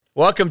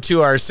Welcome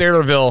to our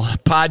Saylorville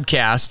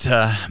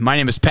podcast. My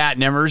name is Pat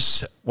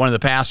Nemmers, one of the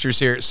pastors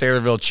here at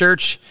Saylorville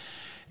Church,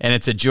 and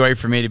it's a joy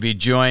for me to be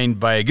joined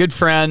by a good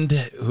friend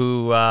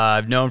who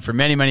I've known for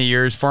many, many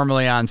years,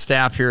 formerly on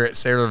staff here at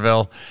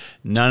Saylorville,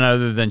 none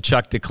other than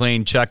Chuck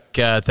DeClean. Chuck,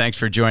 thanks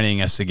for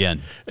joining us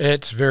again.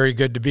 It's very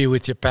good to be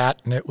with you,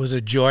 Pat, and it was a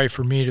joy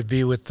for me to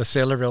be with the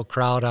Saylorville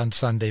crowd on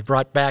Sunday.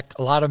 Brought back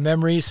a lot of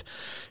memories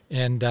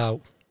and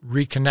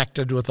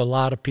reconnected with a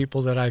lot of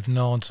people that I've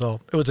known,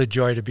 so it was a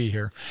joy to be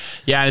here.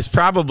 Yeah, and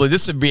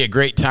this would be a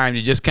great time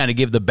to just kind of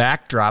give the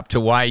backdrop to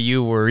why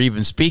you were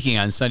even speaking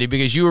on Sunday,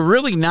 because you were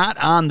really not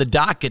on the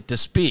docket to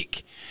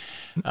speak.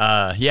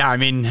 I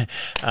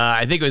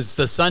think it was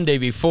the Sunday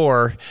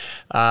before.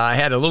 I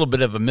had a little bit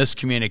of a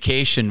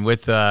miscommunication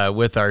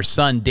with our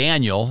son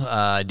Daniel.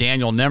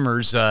 Daniel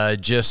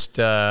Nemmers just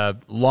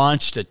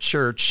launched a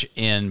church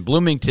in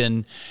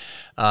Bloomington,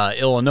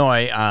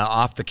 Illinois,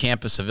 off the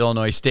campus of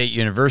Illinois State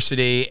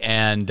University,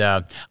 and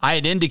I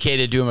had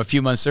indicated to him a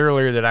few months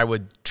earlier that I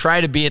would try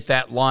to be at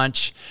that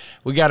launch.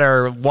 We got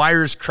our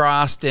wires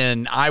crossed,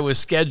 and I was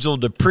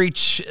scheduled to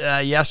preach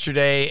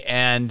yesterday,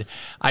 and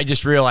I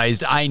just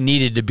realized I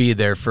needed to be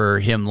there for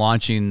him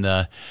launching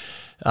the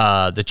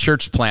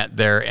church plant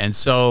there, and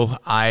so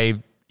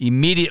I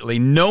immediately,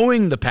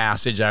 knowing the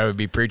passage I would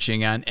be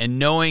preaching on and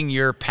knowing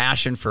your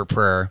passion for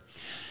prayer,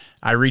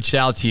 I reached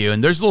out to you,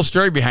 and there's a little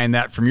story behind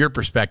that from your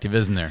perspective,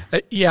 isn't there?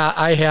 Yeah,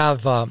 I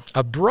have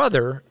a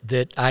brother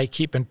that I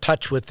keep in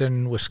touch with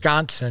in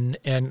Wisconsin,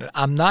 and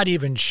I'm not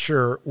even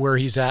sure where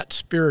he's at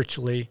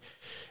spiritually,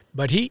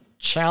 but he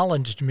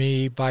challenged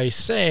me by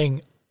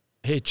saying,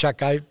 "Hey,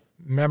 Chuck, I've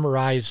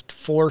memorized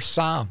 4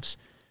 Psalms."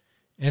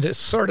 And it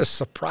sort of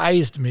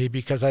surprised me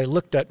because I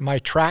looked at my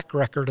track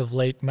record of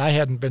late, and I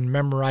hadn't been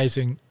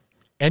memorizing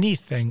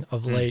anything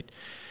of late.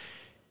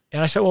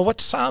 And I said, "Well, what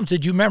Psalms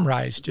did you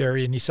memorize,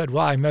 Jerry?" And he said,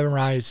 "Well, I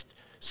memorized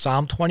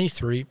Psalm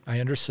 23.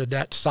 I understood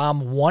that.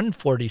 Psalm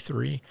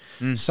 143,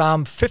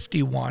 Psalm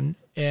 51,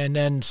 and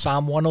then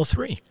Psalm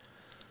 103.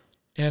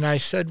 And I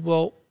said,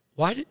 "Well,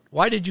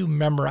 why did you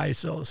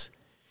memorize those?"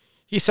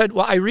 He said,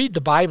 "Well, I read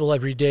the Bible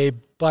every day,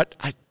 but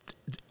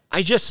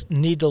I just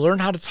need to learn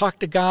how to talk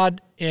to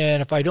God.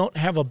 And if I don't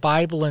have a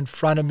Bible in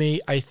front of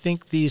me, I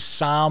think these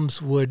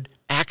Psalms would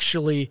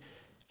actually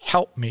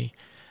help me."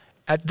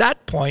 At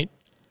that point,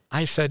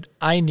 I said,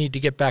 I need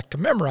to get back to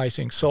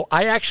memorizing. So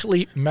I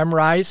actually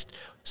memorized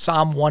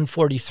Psalm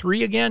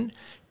 143 again,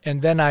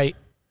 and then I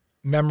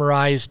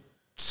memorized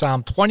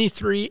Psalm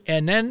 23,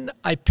 and then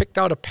I picked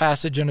out a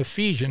passage in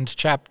Ephesians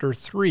chapter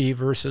 3,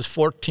 verses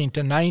 14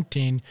 to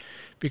 19,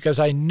 because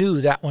I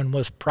knew that one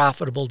was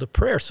profitable to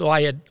prayer. So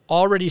I had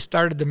already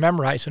started to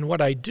memorize, and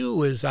what I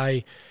do is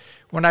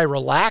when I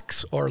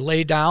relax or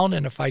lay down,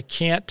 and if I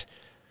can't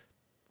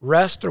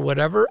rest or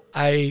whatever,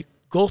 I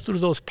go through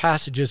those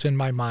passages in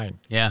my mind.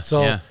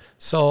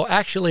 So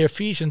actually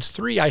Ephesians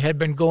 3, I had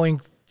been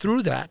going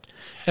through that.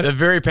 And the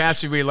very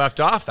passage we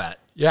left off at.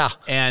 Yeah.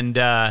 And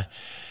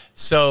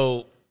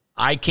so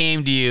I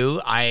came to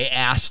you. I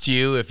asked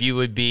you if you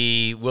would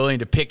be willing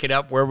to pick it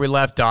up where we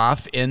left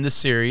off in the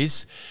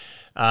series.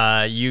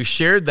 You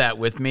shared that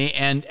with me,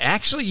 and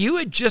actually you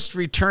had just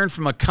returned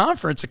from a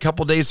conference a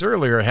couple days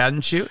earlier,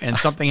 hadn't you? And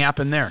something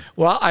happened there.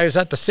 Well, I was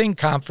at the Sing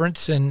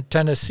Conference in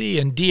Tennessee,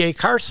 and D.A.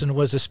 Carson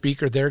was a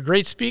speaker there,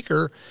 great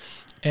speaker,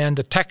 and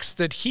the text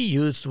that he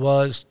used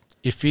was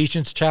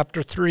Ephesians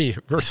chapter 3,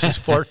 verses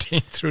 14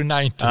 through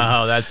 19.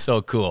 Oh, that's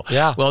so cool.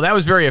 Yeah. Well, that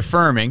was very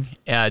affirming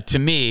to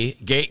me,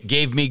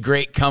 gave me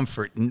great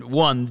comfort.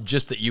 One,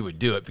 just that you would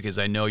do it, because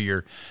I know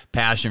your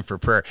passion for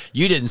prayer.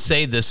 You didn't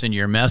say this in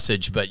your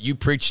message, but you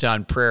preached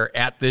on prayer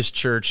at this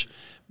church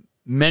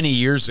many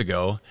years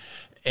ago,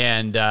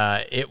 and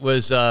it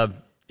was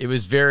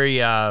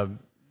very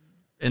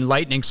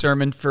enlightening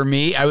sermon for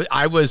me.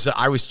 I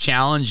was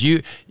challenged.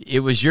 It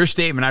was your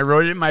statement. I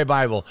wrote it in my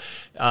Bible.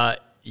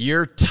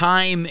 Your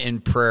time in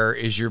prayer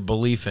is your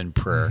belief in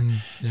prayer.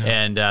 Mm-hmm. Yeah.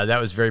 And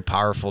that was very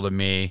powerful to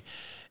me.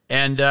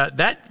 And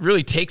that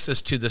really takes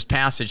us to this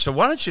passage. So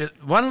why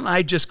don't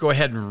I just go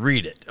ahead and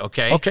read it,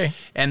 okay? Okay.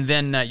 And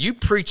then you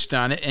preached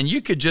on it, and you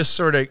could just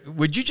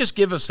would you just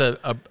give us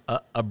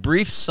a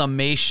brief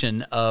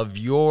summation of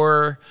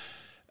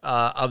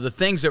of the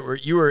things that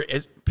you were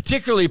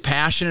particularly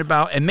passionate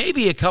about, and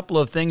maybe a couple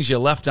of things you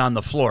left on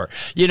the floor.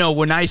 You know,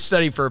 when I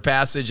study for a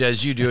passage,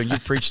 as you do, and you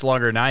preached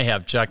longer than I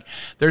have, Chuck,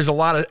 there's a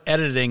lot of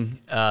editing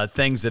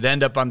things that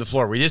end up on the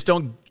floor. We just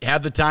don't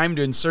have the time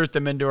to insert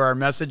them into our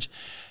message,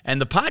 and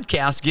the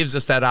podcast gives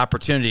us that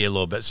opportunity a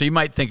little bit. So you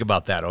might think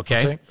about that,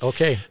 okay?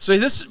 Okay. So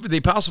the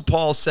Apostle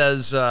Paul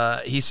says,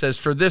 he says,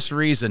 for this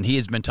reason, he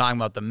has been talking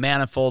about the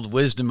manifold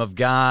wisdom of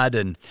God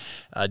and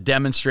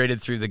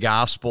demonstrated through the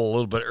gospel a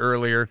little bit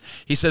earlier.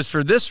 He says,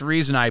 for this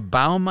reason, I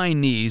bow my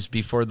knees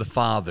before the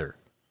Father,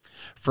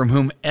 from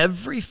whom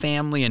every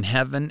family in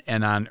heaven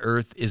and on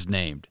earth is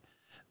named,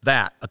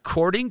 that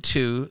according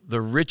to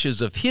the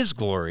riches of his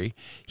glory,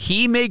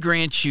 he may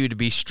grant you to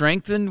be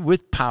strengthened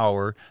with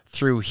power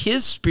through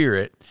his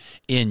Spirit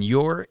in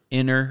your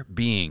inner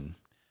being,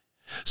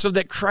 so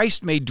that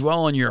Christ may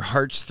dwell in your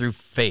hearts through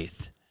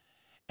faith.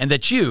 and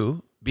that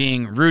you,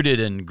 being rooted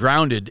and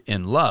grounded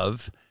in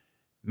love,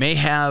 may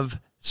have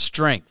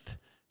strength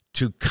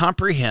to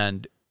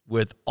comprehend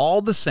with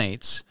all the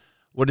saints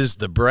what is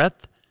the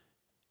breadth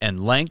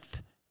and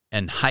length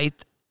and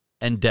height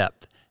and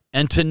depth,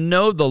 and to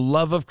know the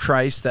love of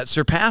Christ that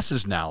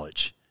surpasses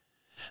knowledge,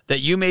 that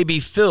you may be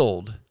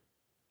filled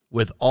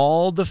with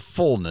all the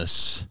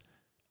fullness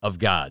of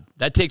God.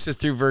 That takes us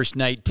through verse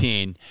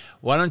 19.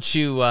 Why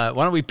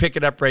don't we pick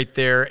it up right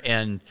there?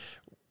 And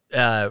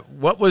as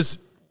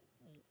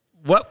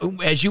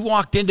you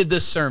walked into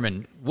this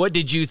sermon, what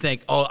did you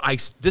think?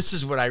 This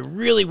is what I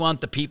really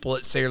want the people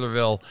at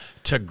Saylorville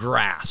to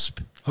grasp.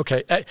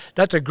 Okay,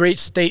 that's a great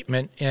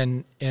statement.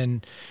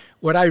 And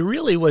what I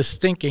really was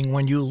thinking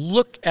when you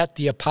look at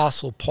the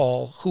Apostle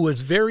Paul, who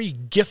was very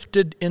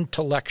gifted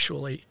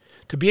intellectually,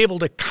 to be able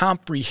to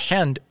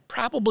comprehend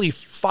probably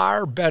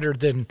far better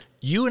than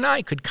you and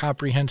I could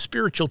comprehend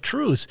spiritual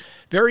truths,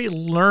 very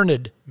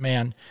learned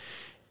man.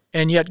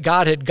 And yet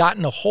God had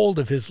gotten a hold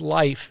of his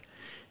life.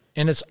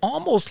 And it's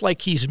almost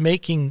like he's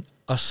making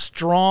a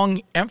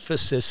strong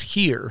emphasis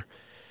here.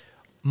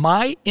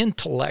 My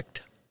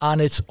intellect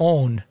on its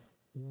own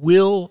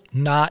will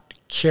not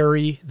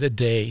carry the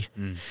day.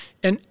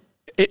 And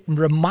it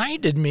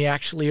reminded me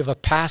actually of a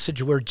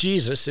passage where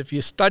Jesus, if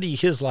you study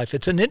his life,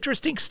 it's an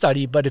interesting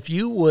study, but if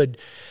you would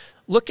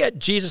look at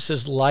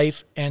Jesus'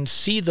 life and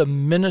see the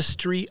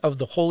ministry of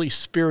the Holy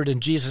Spirit in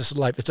Jesus'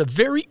 life, it's a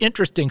very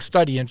interesting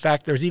study. In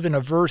fact, there's even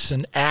a verse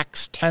in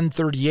Acts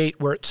 10:38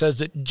 where it says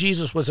that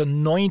Jesus was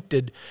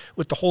anointed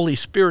with the Holy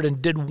Spirit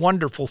and did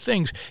wonderful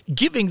things,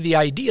 giving the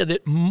idea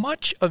that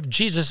much of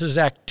Jesus'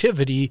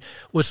 activity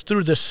was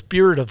through the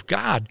Spirit of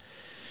God.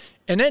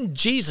 And then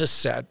Jesus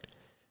said,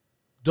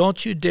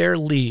 "Don't you dare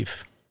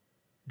leave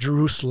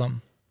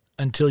Jerusalem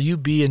until you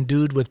be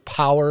endued with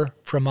power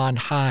from on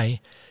high,"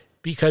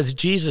 because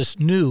Jesus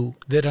knew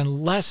that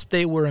unless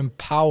they were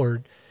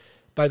empowered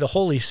by the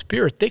Holy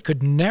Spirit, they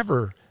could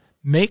never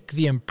make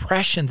the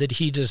impression that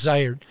he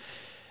desired.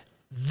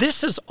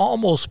 This is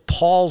almost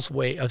Paul's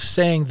way of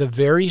saying the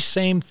very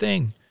same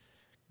thing.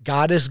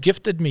 God has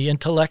gifted me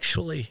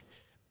intellectually,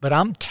 but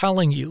I'm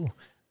telling you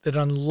that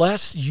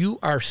unless you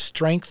are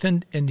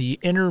strengthened in the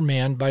inner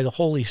man by the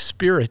Holy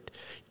Spirit,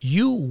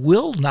 you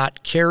will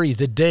not carry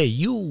the day.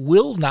 You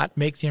will not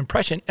make the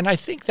impression. And I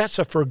think that's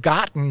a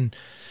forgotten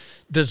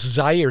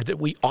desire that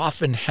we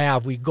often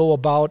have. We go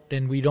about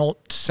and we don't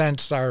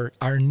sense our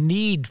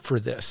need for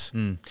this.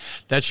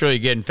 That's really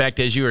good. In fact,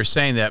 as you were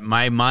saying that,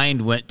 my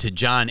mind went to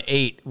John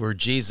 8, where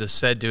Jesus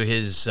said to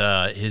his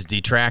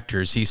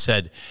detractors, he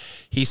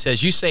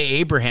says, "You say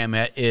Abraham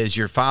is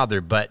your father,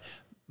 but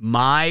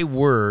my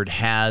word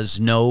has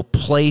no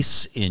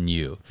place in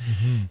you."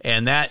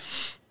 And that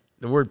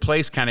the word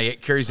place kind of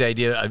carries the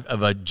idea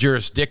of a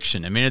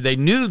jurisdiction. I mean, they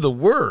knew the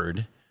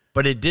word,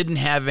 but it didn't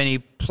have any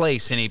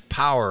place, any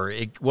power.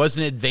 It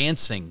wasn't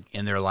advancing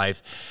in their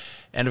life.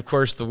 And of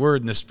course, the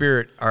Word and the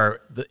Spirit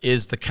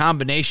is the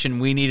combination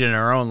we need in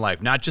our own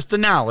life. Not just the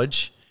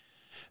knowledge,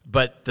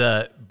 but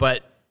the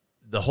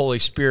Holy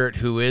Spirit,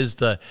 who is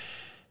the.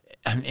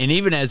 And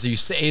even as you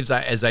say,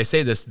 as I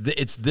say this,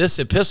 it's this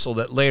epistle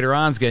that later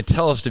on is going to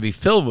tell us to be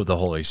filled with the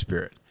Holy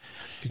Spirit.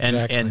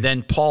 Exactly. And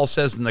then Paul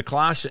says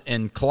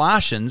in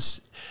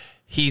Colossians,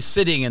 he's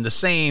sitting in the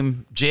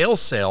same jail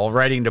cell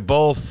writing to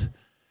both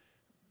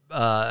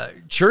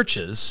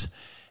churches,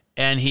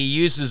 and he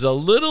uses a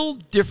little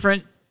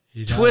different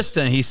twist,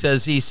 and he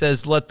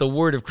says, "Let the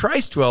word of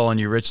Christ dwell in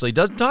you richly." He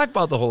doesn't talk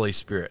about the Holy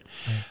Spirit.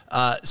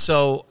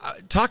 So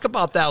talk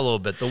about that a little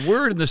bit. The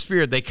word and the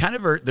Spirit,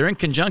 they're in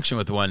conjunction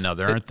with one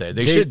another, aren't they?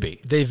 They should be.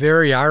 They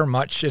very are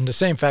much. In the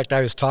same fact,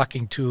 I was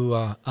talking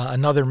to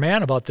another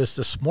man about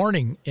this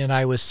morning, and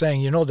I was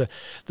saying,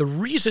 the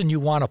reason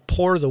you want to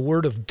pour the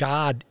word of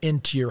God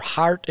into your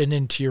heart and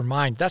into your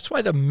mind, that's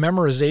why the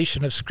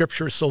memorization of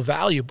Scripture is so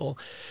valuable.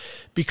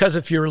 Because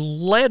if you're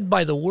led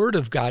by the Word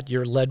of God,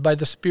 you're led by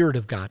the Spirit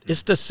of God.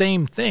 It's the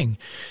same thing.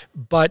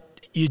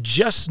 But you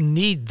just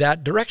need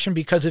that direction,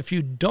 because if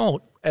you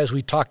don't, as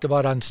we talked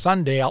about on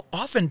Sunday,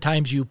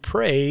 oftentimes you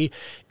pray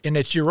and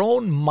it's your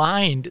own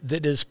mind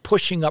that is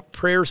pushing up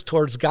prayers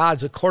towards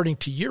God's according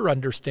to your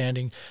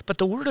understanding. But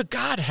the Word of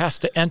God has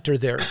to enter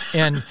there.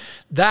 And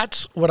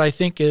that's what I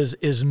think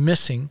is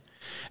missing.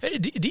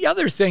 The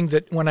other thing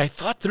that when I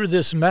thought through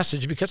this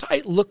message, because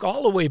I look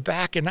all the way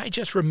back and I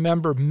just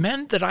remember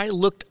men that I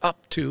looked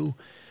up to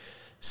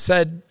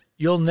said,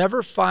 you'll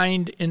never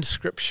find in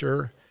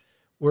Scripture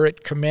where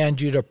it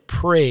commands you to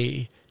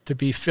pray to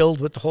be filled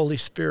with the Holy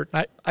Spirit.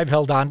 I've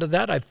held on to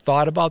that. I've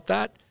thought about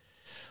that.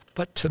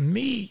 But to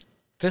me,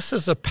 this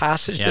is a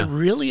passage that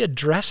really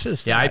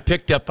addresses that. Yeah, I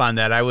picked up on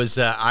that.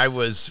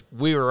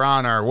 We were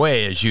on our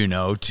way, as you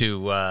know,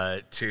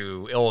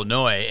 to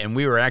Illinois, and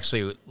we were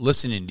actually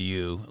listening to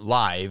you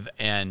live,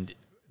 and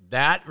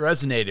that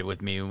resonated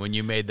with me when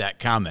you made that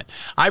comment.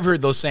 I've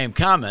heard those same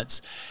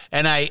comments,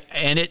 and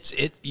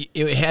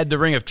it had the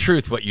ring of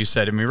truth what you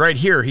said. I mean, right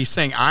here, he's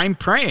saying, I'm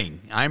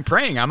praying,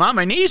 I'm on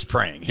my knees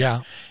praying.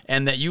 Yeah.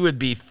 And that you would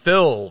be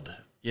filled,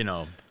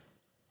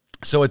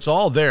 So it's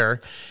all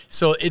there.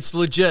 So it's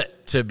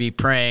legit to be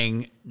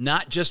praying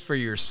not just for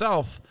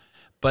yourself,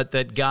 but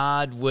that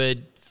God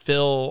would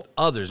fill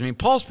others. I mean,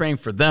 Paul's praying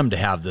for them to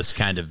have this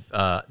kind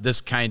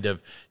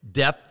of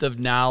depth of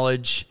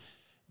knowledge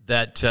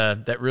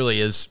that really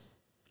is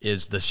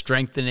the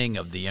strengthening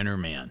of the inner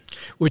man.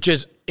 Which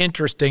is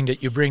interesting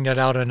that you bring that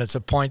out, and it's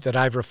a point that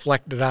I've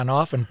reflected on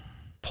often.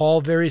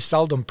 Paul very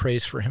seldom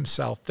prays for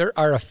himself. There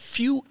are a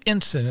few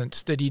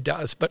incidents that he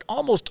does, but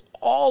almost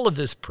all of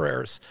his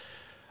prayers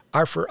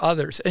are for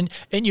others. And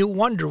you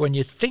wonder, when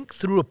you think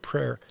through a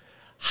prayer,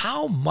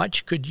 how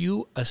much could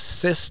you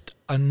assist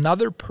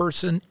another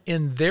person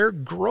in their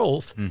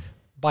growth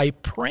by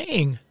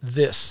praying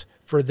this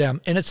for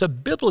them? And it's a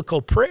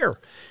biblical prayer.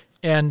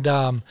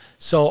 And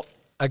so,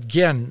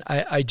 again,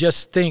 I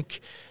just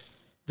think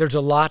there's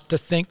a lot to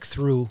think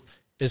through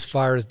as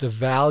far as the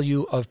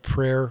value of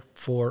prayer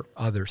for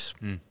others.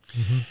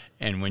 Mm-hmm.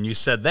 And when you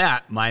said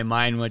that, my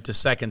mind went to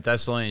 2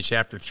 Thessalonians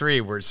chapter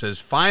 3, where it says,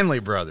 finally,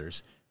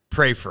 brothers,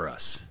 pray for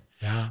us.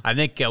 Yeah. I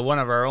think one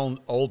of our own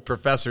old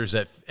professors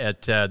at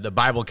the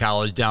Bible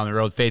College down the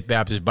road, Faith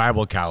Baptist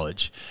Bible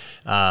College,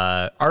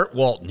 Art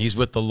Walton, he's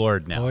with the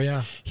Lord now. Oh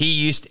yeah.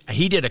 He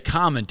did a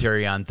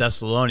commentary on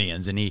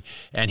Thessalonians, and he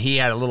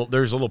had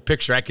there's a little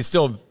picture. I can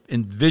still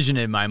envision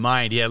it in my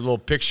mind. He had a little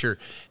picture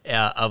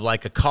of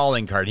like a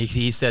calling card.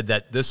 He said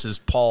that this is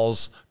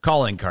Paul's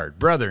calling card.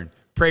 Brethren,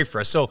 pray for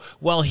us. So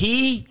while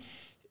you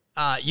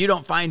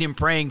don't find him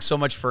praying so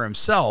much for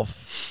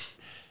himself,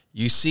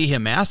 you see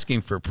him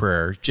asking for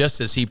prayer just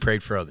as he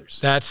prayed for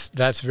others.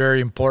 That's very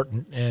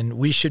important, and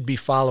we should be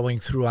following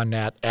through on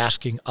that,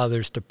 asking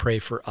others to pray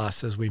for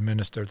us as we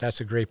minister.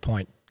 That's a great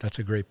point.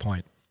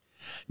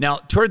 Now,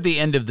 toward the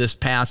end of this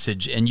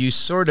passage, and you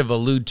sort of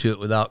allude to it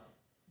without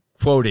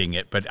quoting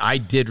it, but I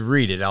did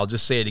read it. I'll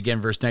just say it again.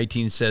 Verse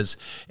 19 says,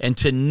 and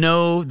to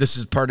know, this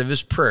is part of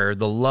his prayer,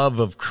 the love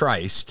of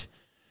Christ,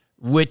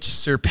 which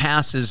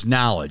surpasses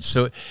knowledge.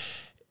 So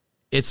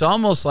it's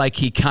almost like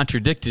he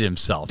contradicted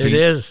himself. It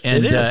is.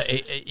 And,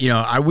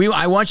 I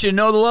want you to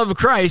know the love of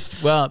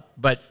Christ. Well,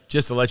 but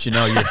just to let you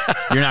know,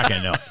 you're not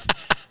going to know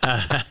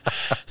it.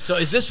 So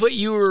is this what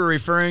you were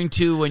referring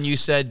to when you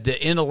said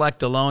the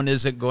intellect alone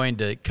isn't going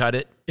to cut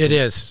it? It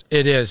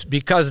is,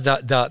 because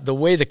the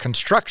way the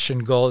construction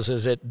goes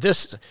is that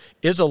this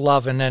is a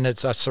love, and then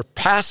it's a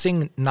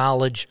surpassing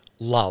knowledge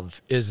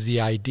love is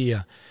the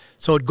idea.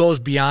 So it goes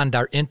beyond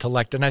our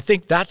intellect. And I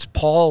think that's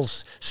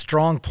Paul's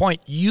strong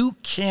point. You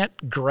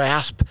can't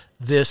grasp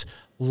this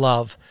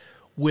love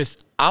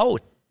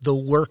without the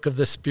work of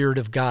the Spirit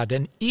of God.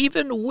 And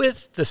even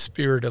with the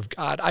Spirit of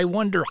God, I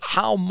wonder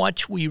how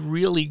much we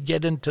really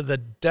get into the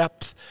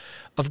depth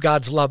of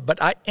God's love.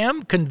 But I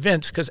am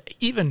convinced, because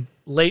even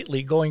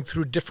lately going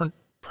through different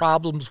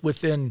problems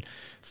within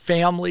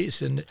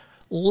families, and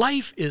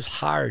life is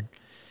hard.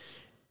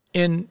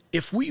 And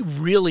if we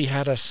really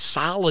had a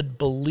solid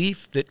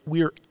belief that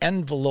we're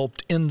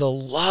enveloped in the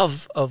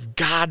love of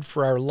God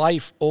for our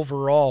life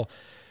overall,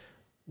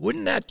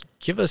 wouldn't that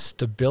give us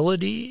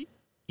stability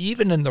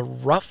even in the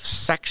rough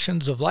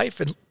sections of life?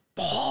 And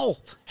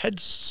Paul had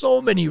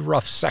so many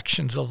rough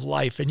sections of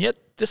life, and yet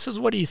this is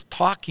what he's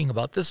talking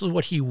about. This is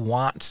what he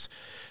wants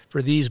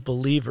for these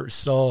believers.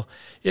 So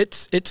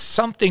it's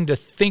something to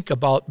think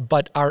about,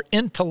 but our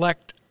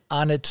intellect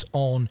on its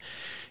own.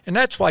 And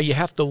that's why you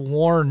have to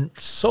warn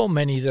so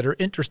many that are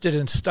interested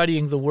in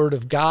studying the Word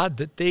of God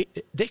that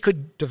they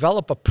could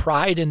develop a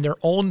pride in their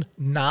own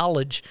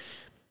knowledge.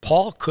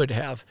 Paul could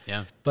have.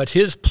 Yeah. But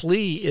his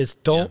plea is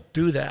don't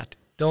do that.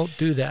 Don't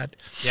do that.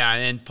 Yeah,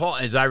 and Paul,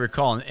 as I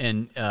recall,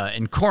 in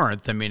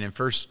Corinth, in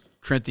 1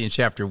 Corinthians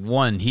chapter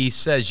 1, he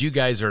says you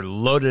guys are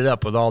loaded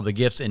up with all the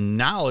gifts, and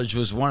knowledge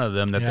was one of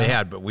them that they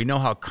had. But we know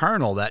how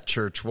carnal that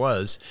church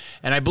was.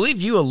 And I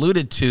believe you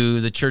alluded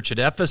to the church at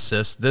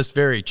Ephesus, this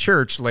very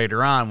church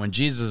later on when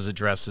Jesus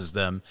addresses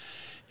them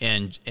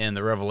in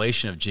the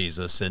revelation of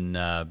Jesus in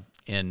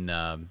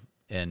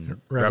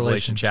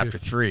Revelation chapter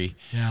 3.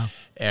 Yeah.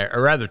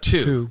 Or rather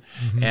 2.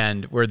 Mm-hmm.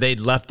 And where they'd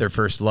left their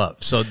first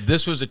love. So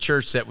this was a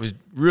church that was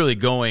really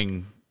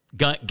going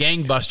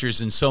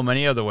gangbusters in so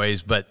many other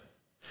ways, but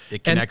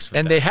it connects with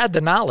and that. they had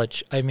the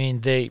knowledge.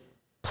 They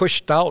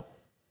pushed out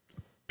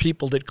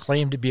people that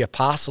claimed to be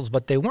apostles,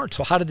 but they weren't.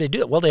 So how did they do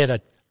it? Well, they had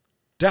a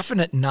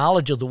definite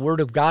knowledge of the Word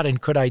of God and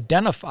could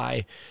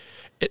identify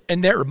it.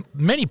 And there are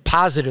many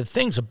positive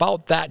things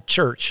about that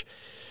church.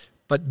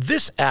 But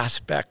this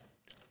aspect,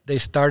 they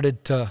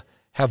started to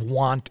have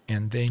want,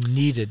 and they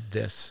needed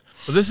this.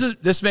 Well,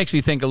 this makes me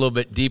think a little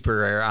bit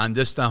deeper on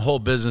this, the whole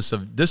business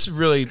of this. Is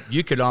really,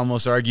 you could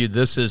almost argue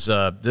this is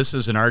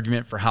an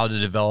argument for how to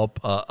develop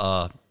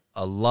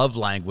a love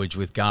language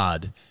with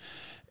God,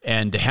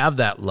 and to have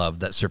that love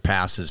that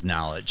surpasses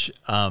knowledge.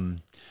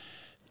 I'm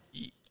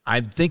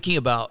thinking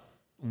about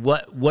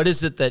what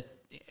is it that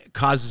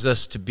causes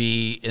us to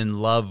be in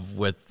love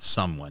with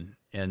someone.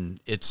 And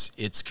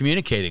it's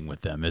communicating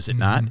with them, is it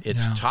not?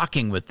 It's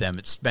talking with them.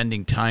 It's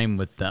spending time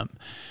with them.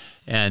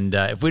 And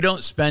if we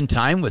don't spend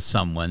time with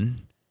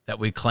someone that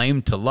we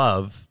claim to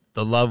love,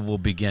 the love will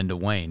begin to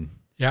wane.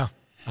 Yeah.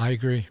 I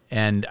agree.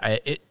 And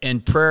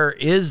and prayer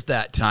is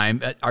that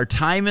time. Our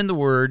time in the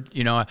Word.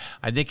 I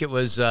think it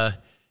was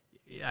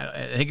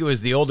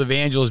the old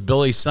evangelist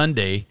Billy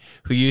Sunday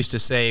who used to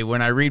say,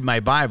 "When I read my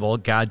Bible,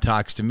 God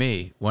talks to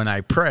me. When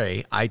I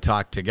pray, I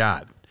talk to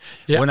God.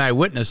 Yeah. When I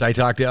witness, I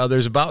talk to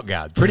others about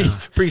God."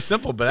 Pretty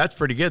simple, but that's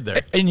pretty good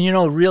there. And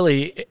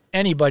really,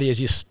 anybody, as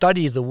you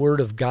study the Word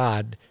of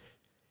God,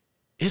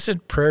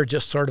 isn't prayer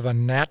just sort of a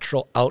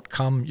natural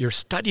outcome? You're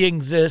studying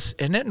this,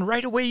 and then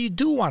right away you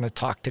do want to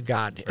talk to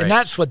God. Right. And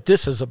that's what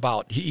this is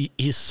about.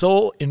 He's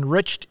so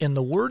enriched in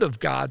the Word of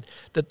God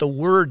that the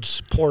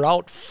words pour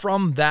out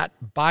from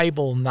that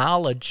Bible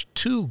knowledge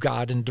to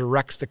God and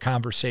directs the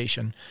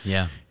conversation.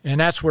 Yeah. And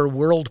that's where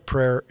world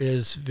prayer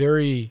is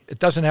it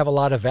doesn't have a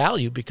lot of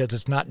value because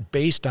it's not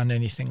based on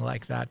anything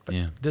like that.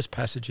 But this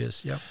passage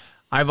is,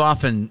 I've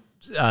often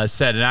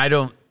said, and I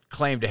don't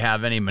claim to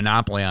have any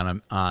monopoly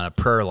on a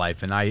prayer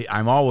life, and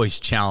I'm always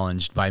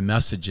challenged by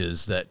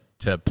messages that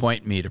to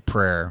point me to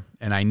prayer,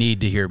 and I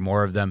need to hear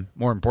more of them.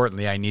 More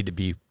importantly, I need to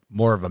be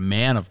more of a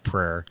man of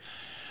prayer.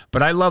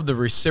 But I love the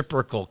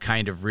reciprocal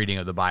kind of reading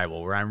of the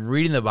Bible, where I'm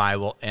reading the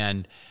Bible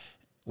and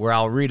where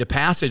I'll read a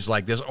passage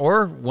like this,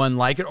 or one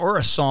like it, or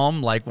a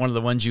psalm like one of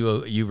the ones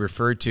you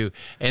referred to,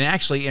 and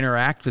actually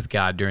interact with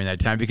God during that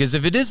time. Because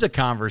if it is a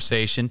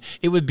conversation,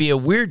 it would be a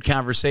weird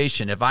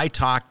conversation if I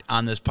talked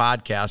on this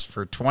podcast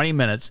for 20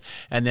 minutes,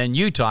 and then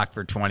you talk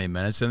for 20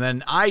 minutes, and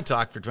then I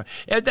talk for 20.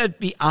 That'd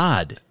be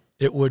odd.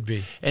 It would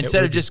be.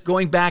 Instead of just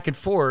going back and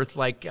forth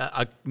like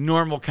a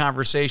normal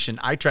conversation,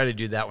 I try to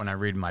do that when I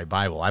read my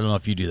Bible. I don't know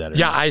if you do that or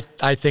not.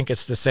 I think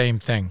it's the same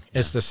thing.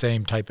 It's the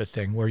same type of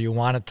thing where you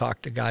want to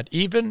talk to God.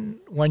 Even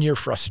when you're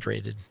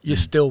frustrated, you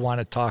still want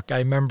to talk. I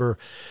remember,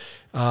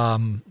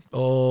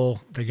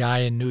 the guy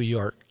in New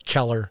York,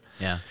 Keller.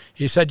 Yeah.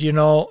 He said,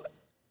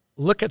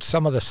 look at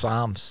some of the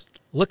Psalms.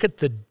 Look at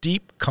the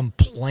deep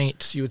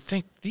complaints. You would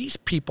think these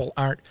people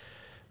aren't.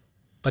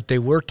 But they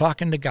were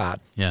talking to God.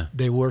 Yeah.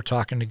 They were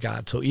talking to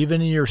God. So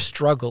even in your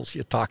struggles,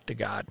 you talk to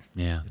God.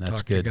 Yeah, that's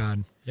talk good. To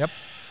God. Yep.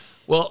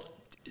 Well,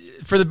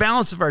 for the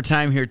balance of our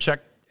time here,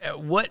 Chuck,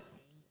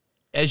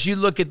 as you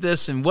look at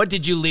this, and what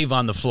did you leave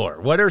on the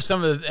floor? What are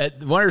some of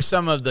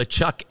the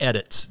Chuck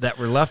edits that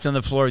were left on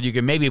the floor? You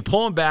can maybe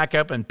pull them back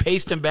up and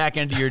paste them back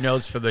into your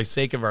notes for the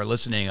sake of our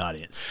listening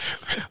audience.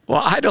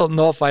 Well, I don't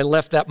know if I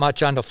left that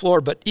much on the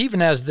floor, but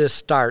even as this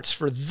starts,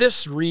 for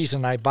this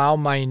reason I bow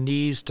my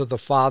knees to the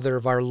Father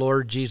of our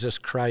Lord Jesus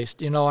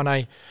Christ. And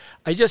I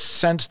just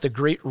sense the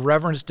great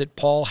reverence that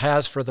Paul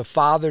has for the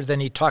Father.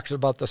 Then he talks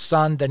about the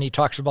Son. Then he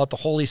talks about the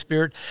Holy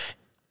Spirit.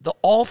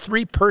 All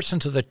three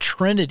persons of the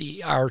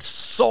Trinity are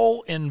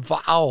so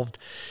involved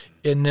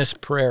in this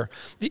prayer.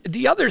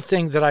 The other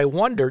thing that I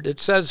wondered, it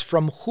says,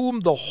 from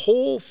whom the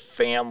whole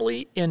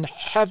family in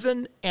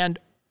heaven and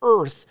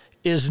earth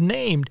is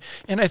named.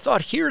 And I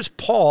thought, here's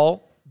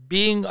Paul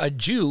being a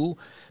Jew,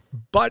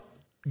 but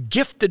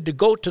gifted to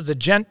go to the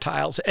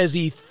Gentiles. As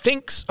he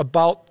thinks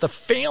about the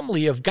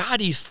family of God,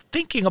 he's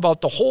thinking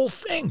about the whole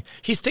thing.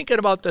 He's thinking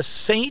about the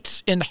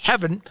saints in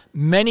heaven,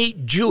 many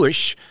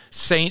Jewish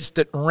saints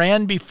that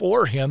ran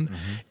before him,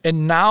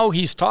 and now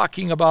he's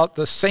talking about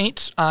the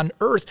saints on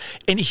earth,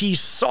 and he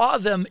saw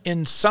them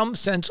in some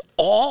sense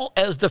all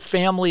as the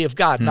family of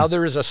God. Now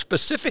there is a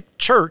specific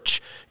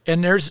church,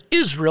 and there's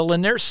Israel,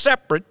 and they're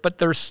separate, but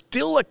there's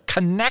still a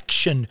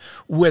connection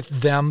with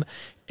them.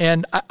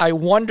 And I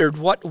wondered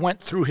what went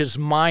through his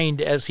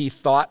mind as he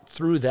thought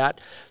through that.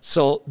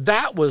 So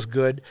that was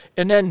good.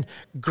 And then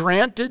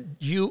granted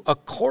you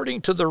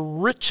according to the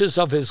riches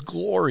of his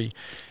glory.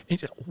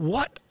 And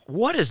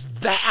what is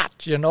that?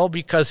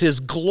 Because his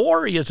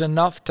glory is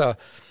enough to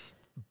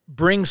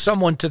bring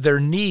someone to their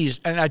knees.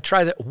 And I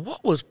tried that.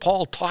 What was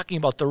Paul talking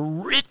about? The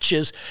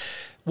riches.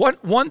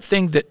 One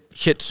thing that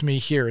hits me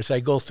here as I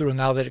go through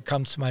now that it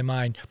comes to my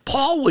mind,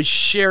 Paul was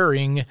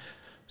sharing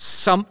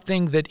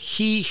something that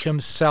he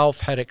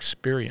himself had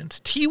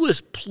experienced. He was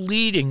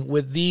pleading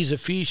with these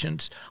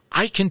Ephesians,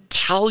 I can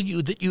tell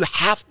you that you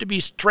have to be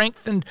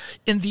strengthened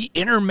in the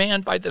inner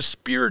man by the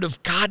Spirit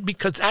of God,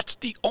 because that's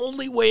the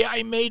only way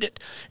I made it.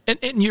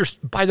 And you're,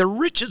 by the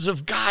riches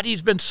of God,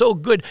 he's been so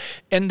good.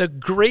 And the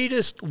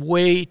greatest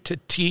way to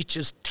teach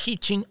is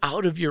teaching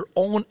out of your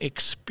own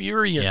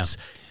experience.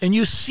 Yeah. And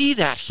you see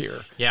that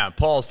here. Yeah,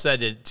 Paul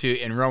said it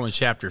in Romans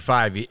chapter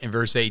 5, in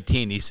verse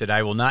 18, he said,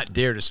 I will not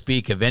dare to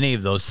speak of any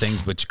of those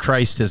things which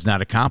Christ has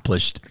not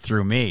accomplished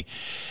through me.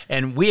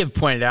 And we have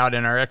pointed out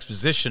in our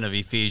exposition of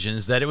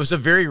Ephesians that it was a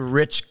very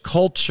rich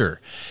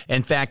culture.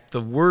 In fact,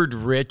 the word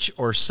rich,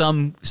 or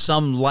some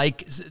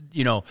like,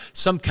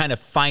 some kind of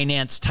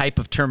finance type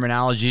of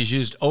terminology, is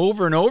used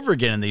over and over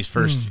again in these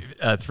first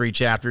three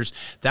chapters.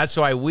 That's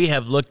why we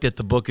have looked at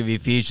the book of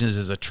Ephesians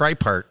as a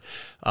tripart,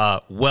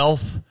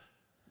 wealth,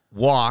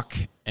 walk,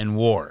 and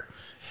war.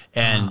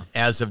 And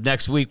as of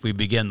next week, we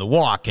begin the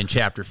walk in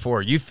chapter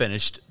 4. You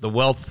finished the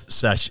wealth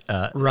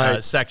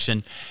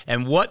section.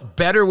 And what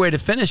better way to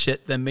finish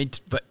it than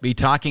be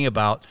talking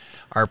about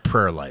our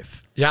prayer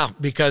life? Yeah,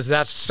 because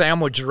that's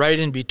sandwiched right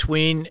in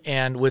between.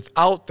 And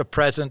without the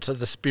presence of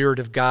the Spirit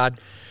of God,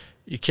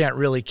 you can't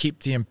really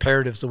keep the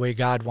imperatives the way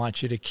God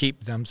wants you to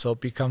keep them. So it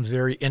becomes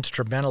very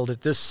instrumental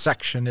that this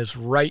section is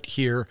right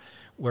here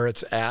where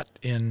it's at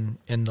in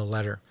the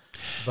letter.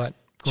 But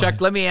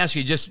Chuck, let me ask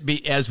you,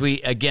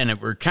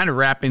 we're kind of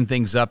wrapping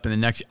things up in the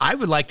next, I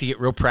would like to get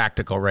real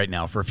practical right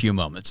now for a few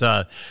moments.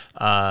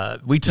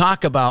 We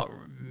talk about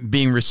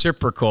being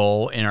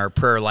reciprocal in our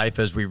prayer life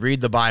as we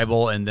read the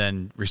Bible and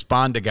then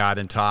respond to God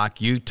and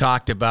talk. You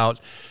talked about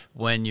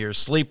when you're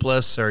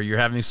sleepless or you're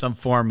having some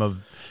form of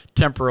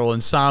temporal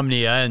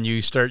insomnia and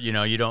you start, you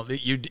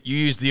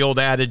use the old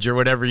adage or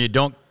whatever, you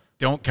don't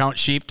count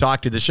sheep,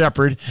 talk to the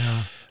shepherd.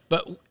 Yeah.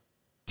 But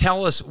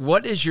tell us,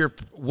 what is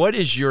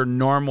your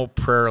normal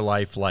prayer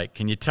life like?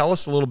 Can you tell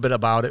us a little bit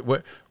about it?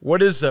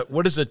 What is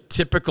a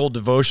typical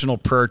devotional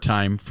prayer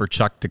time for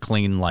Chuck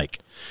DeClean like?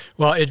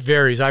 Well, it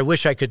varies. I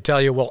wish I could tell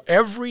you, well,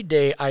 every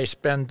day I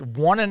spend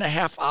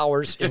 1.5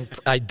 hours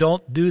I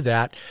don't do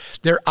that.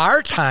 There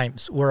are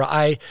times where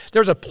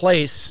there's a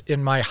place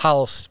in my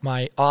house,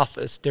 my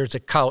office, there's a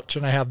couch,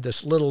 and I have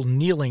this little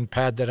kneeling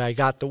pad that I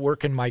got to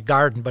work in my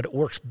garden, but it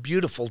works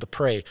beautiful to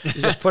pray.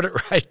 You just put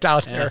it right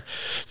down there.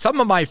 Some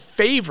of my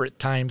favorite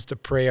times to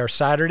pray are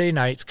Saturday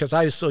nights because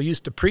I was so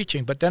used to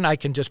preaching, but then I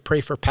can just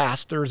pray for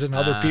pastors and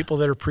other people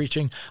that are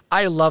preaching.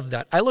 I love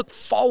that. I look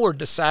forward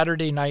to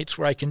Saturday nights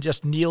where I can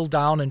just kneel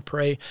down and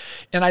pray.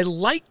 And I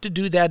like to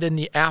do that in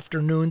the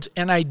afternoons.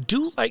 And I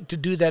do like to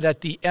do that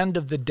at the end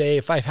of the day.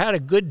 If I've had a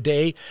good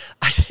day,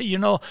 I say,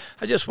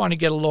 I just want to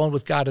get alone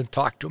with God and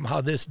talk to him how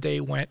this day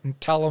went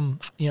and tell him,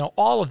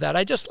 all of that.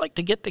 I just like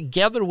to get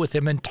together with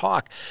him and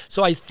talk.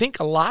 So I think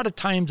a lot of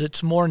times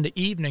it's more in the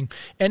evening.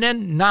 And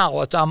then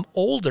now, as I'm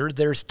older,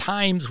 there's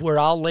times where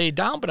I'll lay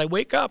down, but I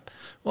wake up.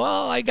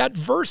 Well, I got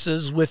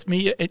verses with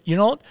me.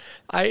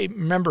 I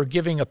remember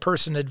giving a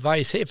person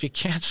advice, hey, if you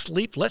can't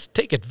sleep, let's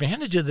take advantage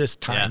of this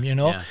time,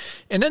 Yeah.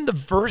 And then the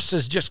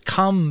verses just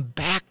come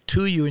back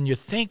to you and you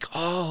think,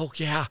 oh,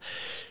 yeah.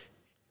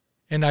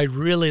 And I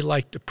really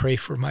like to pray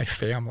for my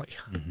family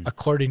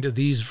according to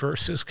these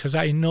verses because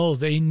I know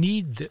they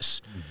need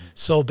this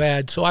so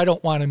bad. So I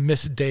don't want to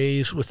miss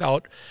days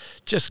without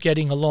just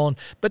getting alone.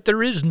 But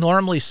there is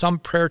normally some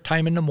prayer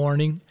time in the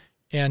morning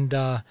and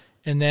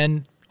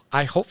then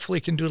I hopefully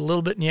can do it a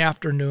little bit in the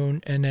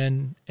afternoon and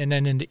then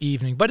in the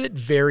evening. But it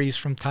varies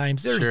from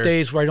times. There's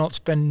days where I don't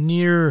spend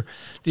near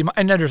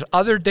and then there's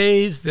other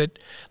days that,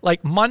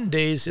 like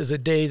Mondays is a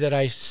day that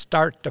I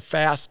start to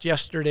fast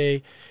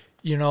yesterday,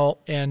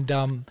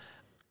 and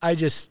I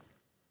just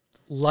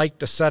like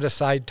to set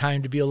aside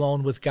time to be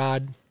alone with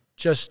God,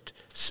 just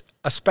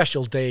a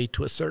special day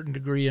to a certain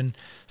degree, and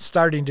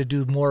starting to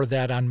do more of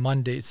that on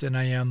Mondays than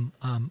I am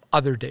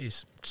other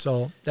days.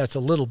 So that's a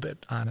little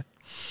bit on it.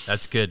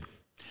 That's good.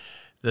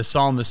 The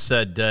psalmist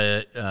said,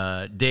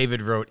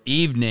 David wrote,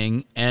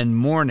 evening and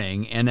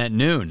morning and at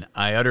noon,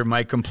 I utter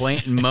my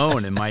complaint and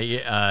moan,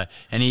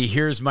 and he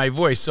hears my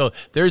voice. So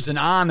there's an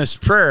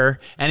honest prayer,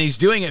 and he's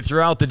doing it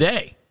throughout the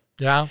day.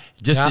 Yeah.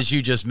 As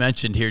you just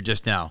mentioned here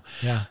just now.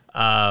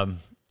 Yeah.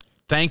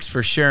 Thanks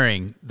for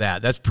sharing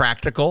that. That's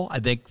practical, I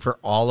think, for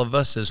all of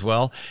us as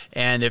well.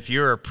 And if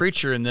you're a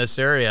preacher in this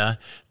area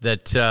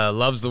that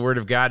loves the Word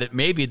of God, it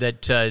may be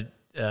that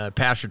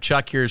Pastor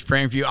Chuck here is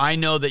praying for you. I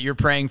know that you're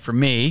praying for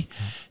me,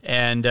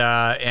 and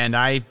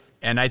I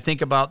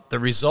think about the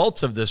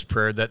results of this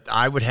prayer, that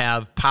I would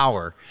have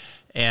power,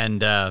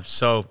 and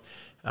so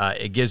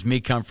it gives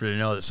me comfort to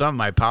know that some of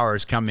my power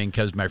is coming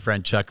because my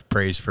friend Chuck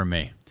prays for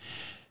me.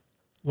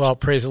 Well,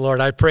 praise the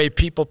Lord. I pray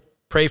people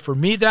pray for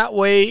me that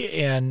way,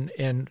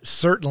 and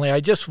certainly I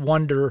just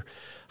wonder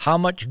how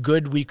much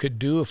good we could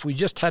do if we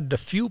just had a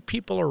few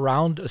people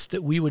around us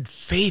that we would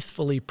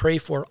faithfully pray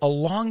for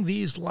along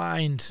these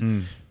lines.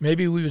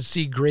 Maybe we would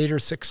see greater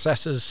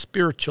successes,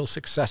 spiritual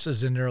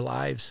successes in their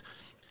lives.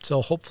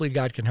 So hopefully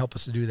God can help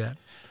us to do that.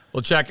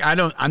 Well, Chuck, I'm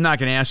not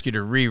going to ask you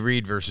to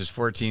reread verses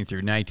 14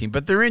 through 19,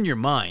 but they're in your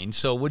mind.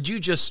 So would you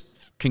just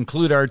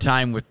conclude our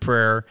time with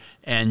prayer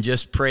and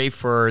just pray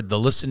for the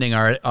listening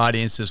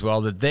audience as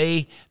well, that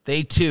they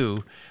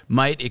too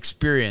might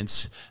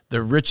experience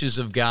the riches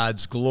of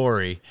God's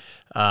glory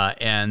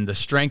and the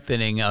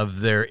strengthening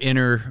of their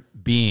inner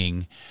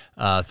being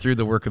through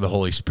the work of the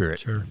Holy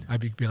Spirit. Sure,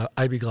 I'd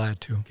be glad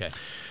to. Okay.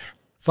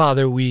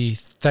 Father, we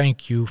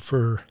thank you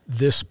for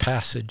this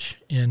passage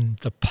and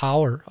the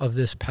power of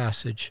this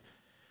passage.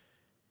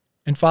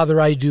 And Father,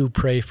 I do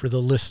pray for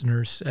the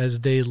listeners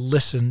as they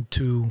listen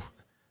to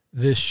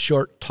this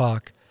short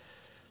talk,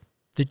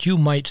 that you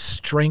might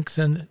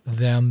strengthen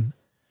them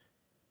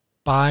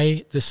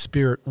by the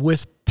Spirit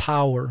with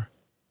power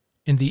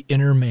in the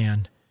inner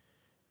man.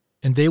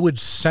 And they would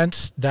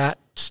sense that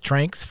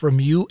strength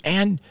from you,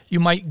 and you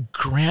might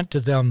grant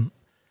to them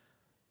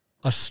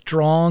a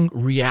strong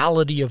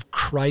reality of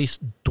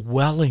Christ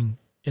dwelling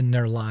in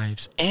their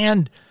lives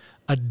and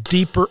a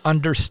deeper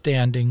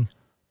understanding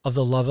of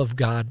the love of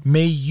God.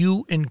 May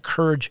you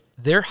encourage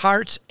their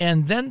hearts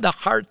and then the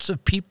hearts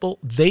of people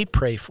they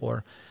pray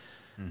for.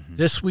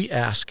 This we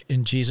ask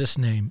in Jesus'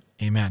 name.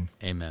 Amen.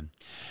 Amen.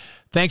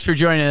 Thanks for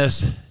joining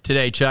us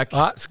today, Chuck.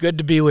 It's good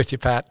to be with you,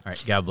 Pat. All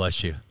right. God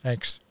bless you.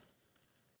 Thanks.